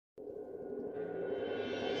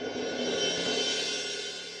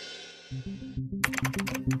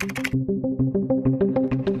Odd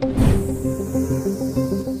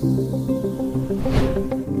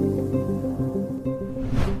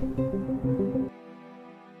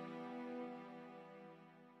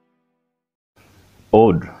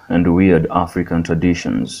and weird African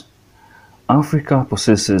traditions. Africa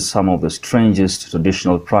possesses some of the strangest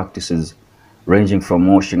traditional practices, ranging from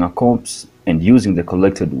washing a corpse and using the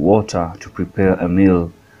collected water to prepare a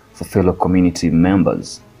meal for fellow community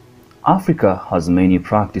members. Africa has many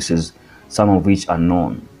practices, some of which are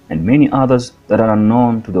known, and many others that are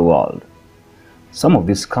unknown to the world. Some of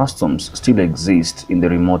these customs still exist in the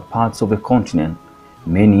remote parts of the continent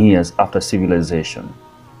many years after civilization.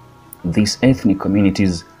 These ethnic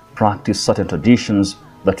communities practice certain traditions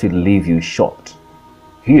that will leave you shocked.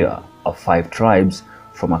 Here are 5 tribes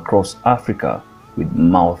from across Africa with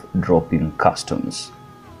mouth-dropping customs.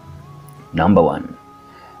 Number 1.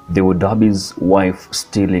 The Udabi's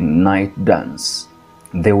wife-stealing night dance.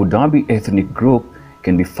 The Udabi ethnic group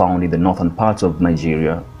can be found in the northern parts of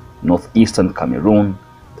Nigeria, northeastern Cameroon,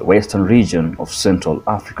 the western region of Central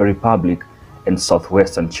African Republic, and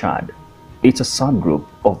southwestern Chad. It's a subgroup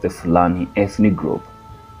of the Fulani ethnic group.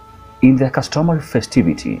 In their customary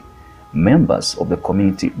festivity, members of the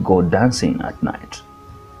community go dancing at night.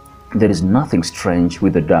 There is nothing strange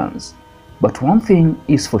with the dance, but one thing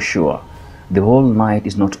is for sure, the whole night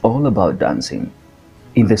is not all about dancing.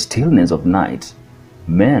 In the stillness of night,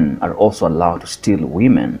 men are also allowed to steal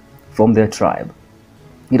women from their tribe.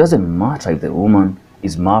 It doesn't matter if the woman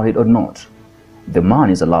is married or not. The man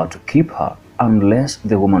is allowed to keep her unless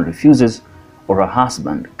the woman refuses or her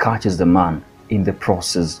husband catches the man in the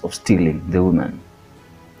process of stealing the woman.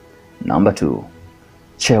 Number 2.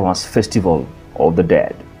 Chewa's Festival of the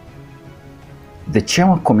Dead. The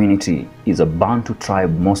Chewa community is a Bantu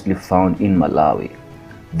tribe mostly found in Malawi.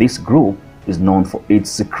 This group is known for its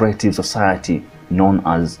secretive society known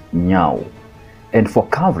as Nyau, and for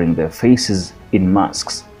covering their faces in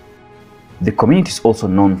masks. The community is also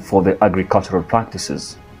known for their agricultural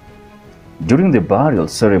practices. During the burial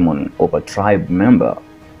ceremony of a tribe member,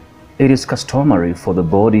 it is customary for the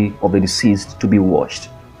body of the deceased to be washed.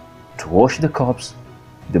 To wash the corpse,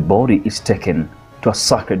 the body is taken to a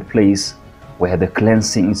sacred place where the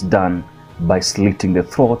cleansing is done by slitting the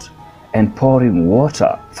throat and pouring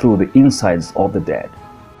water through the insides of the dead.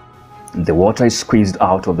 The water is squeezed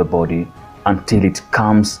out of the body until it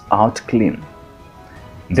comes out clean.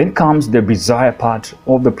 Then comes the bizarre part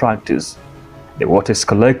of the practice. The water is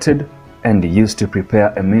collected and used to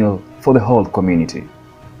prepare a meal for the whole community.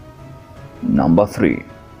 Number 3.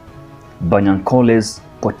 Banyankole's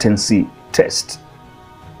potency test.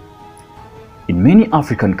 In many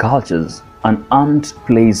African cultures, an aunt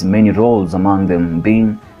plays many roles, among them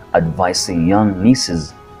being advising young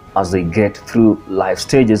nieces as they get through life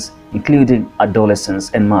stages, including adolescence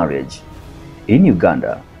and marriage. In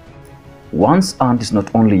Uganda, one's aunt is not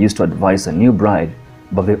only used to advise a new bride,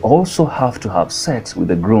 but they also have to have sex with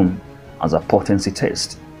the groom as a potency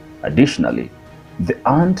test. Additionally, the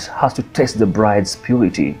aunt has to test the bride's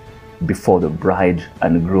purity before the bride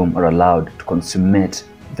and groom are allowed to consummate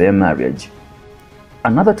their marriage.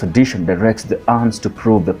 Another tradition directs the aunts to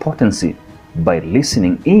prove the potency by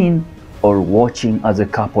listening in or watching as the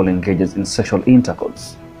couple engages in sexual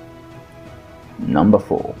intercourse. Number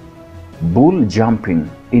 4. Bull jumping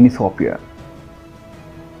in Ethiopia.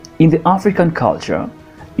 In the African culture,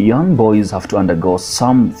 young boys have to undergo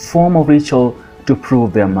some form of ritual to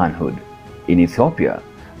prove their manhood. In Ethiopia,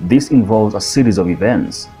 this involves a series of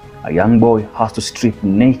events. A young boy has to strip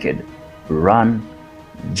naked, run,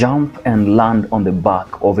 jump and land on the back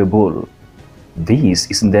of a bull. This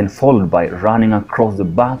is then followed by running across the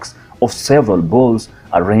backs of several bulls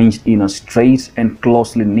arranged in a straight and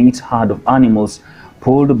closely knit herd of animals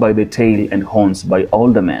pulled by the tail and horns by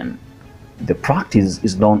older men. The practice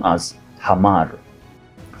is known as hamar.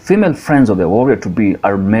 Female friends of the warrior-to-be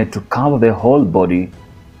are made to cover their whole body,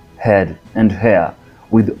 head and hair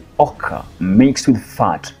with ochre mixed with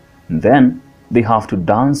fat. Then they have to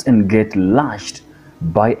dance and get lashed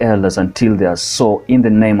by elders until they are so in the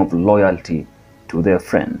name of loyalty to their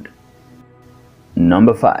friend.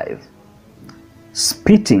 Number 5.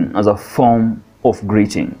 Spitting as a form of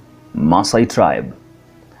greeting. Maasai tribe.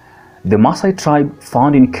 The Maasai tribe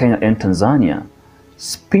found in Kenya and Tanzania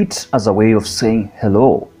spit as a way of saying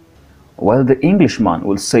hello. While the Englishman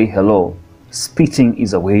will say hello, spitting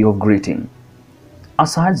is a way of greeting.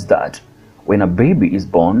 Besides that, when a baby is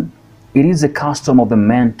born, it is the custom of the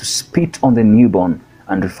men to spit on the newborn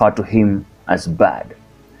and refer to him as bad.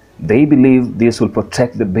 They believe this will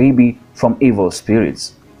protect the baby from evil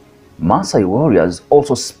spirits. Maasai warriors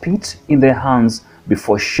also spit in their hands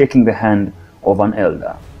before shaking the hand of an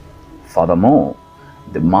elder. Furthermore,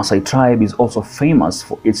 the Maasai tribe is also famous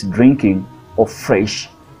for its drinking of fresh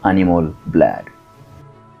animal blood.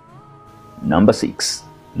 Number 6.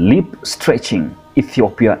 Lip stretching,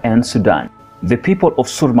 Ethiopia and Sudan. The people of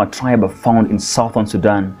Surma tribe are found in southern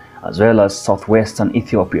Sudan as well as southwestern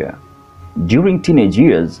Ethiopia. During teenage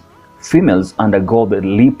years, females undergo the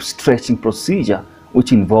lip stretching procedure,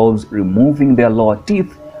 which involves removing their lower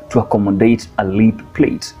teeth to accommodate a lip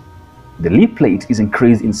plate. The lip plate is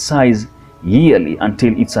increased in size yearly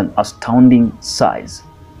until it's an astounding size.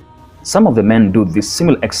 Some of the men do this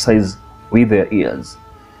similar exercise with their ears.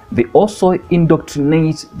 They also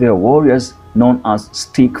indoctrinate their warriors, known as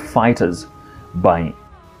stick fighters, by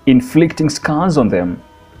inflicting scars on them.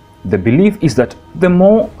 The belief is that the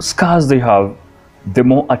more scars they have, the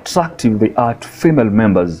more attractive they are to female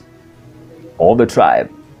members of the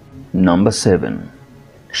tribe. Number 7.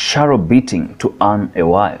 Sharo beating to earn a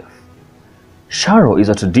wife. Sharo is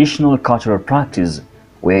a traditional cultural practice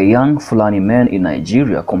where young Fulani men in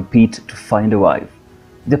Nigeria compete to find a wife.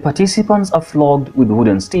 The participants are flogged with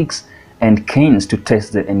wooden sticks and canes to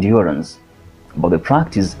test their endurance. But the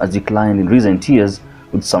practice has declined in recent years,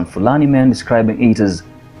 with some Fulani men describing it as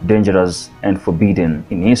dangerous and forbidden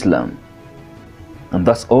in Islam. And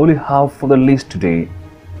that's all we have for the list today.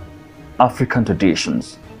 African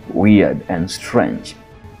traditions, weird and strange.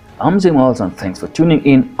 I'm Zimax and thanks for tuning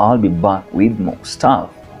in. I'll be back with more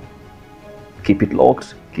stuff. Keep it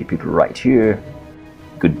locked, keep it right here.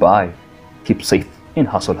 Goodbye. Keep safe and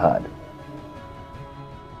hustle hard.